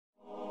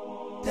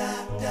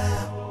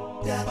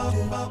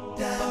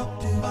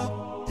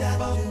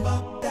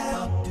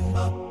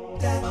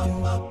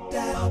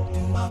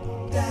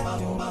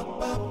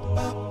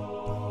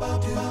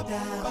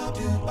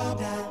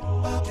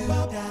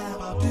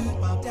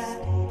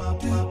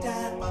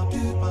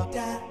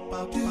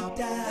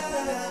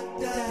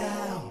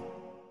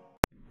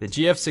The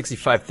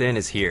GF65 Thin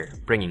is here,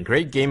 bringing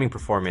great gaming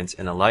performance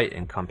in a light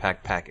and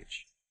compact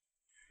package.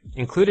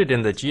 Included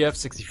in the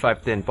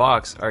GF65 Thin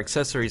box are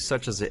accessories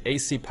such as the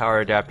AC power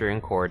adapter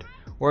and cord,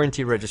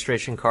 warranty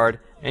registration card,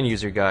 and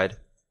user guide,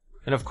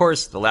 and of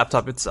course the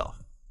laptop itself.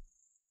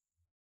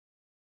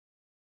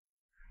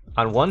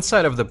 On one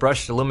side of the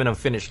brushed aluminum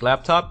finished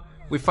laptop,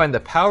 we find the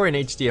power and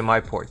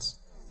HDMI ports,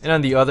 and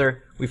on the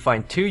other, we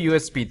find two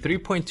USB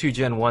 3.2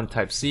 Gen 1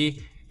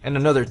 Type-C and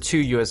another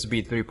two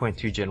USB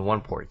 3.2 Gen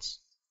 1 ports.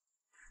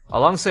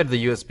 Alongside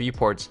the USB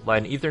ports lie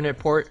an Ethernet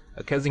port,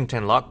 a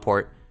Kensington lock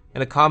port,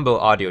 and a combo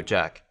audio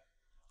jack.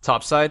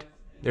 Topside,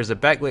 there's a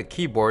backlit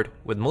keyboard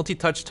with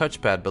multi-touch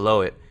touchpad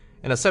below it,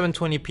 and a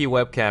 720p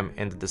webcam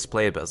in the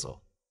display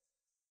bezel.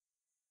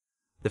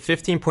 The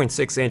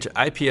 15.6-inch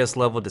IPS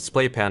level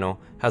display panel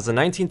has a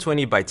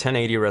 1920 by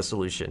 1080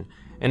 resolution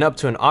and up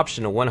to an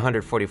optional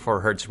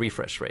 144Hz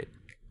refresh rate.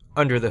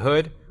 Under the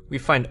hood, we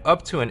find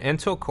up to an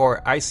Intel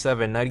Core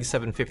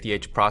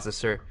i7-9750H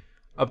processor,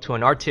 up to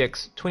an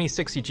RTX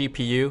 2060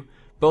 GPU,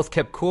 both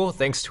kept cool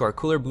thanks to our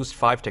Cooler Boost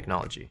 5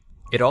 technology.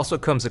 It also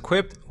comes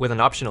equipped with an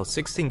optional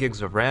 16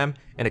 gigs of RAM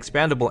and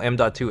expandable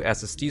M.2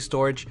 SSD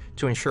storage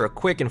to ensure a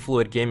quick and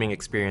fluid gaming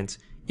experience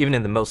even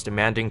in the most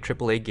demanding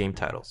AAA game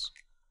titles.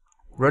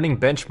 Running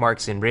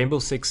benchmarks in Rainbow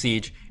Six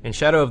Siege and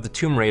Shadow of the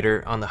Tomb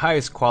Raider on the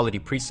highest quality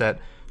preset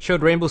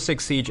showed Rainbow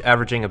Six Siege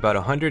averaging about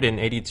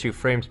 182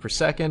 frames per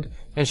second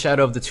and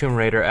Shadow of the Tomb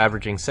Raider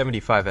averaging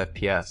 75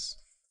 FPS.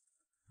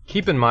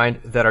 Keep in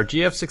mind that our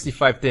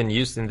GF65 Thin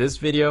used in this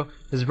video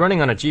is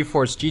running on a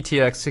GeForce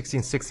GTX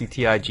 1660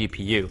 Ti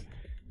GPU,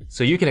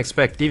 so you can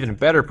expect even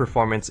better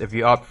performance if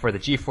you opt for the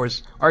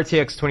GeForce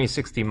RTX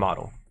 2060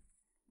 model.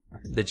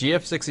 The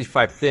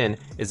GF65 Thin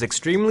is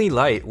extremely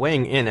light,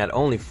 weighing in at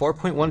only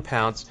 4.1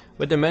 pounds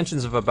with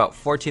dimensions of about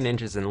 14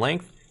 inches in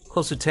length,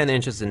 close to 10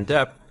 inches in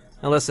depth,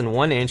 and less than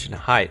 1 inch in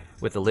height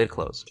with the lid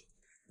closed.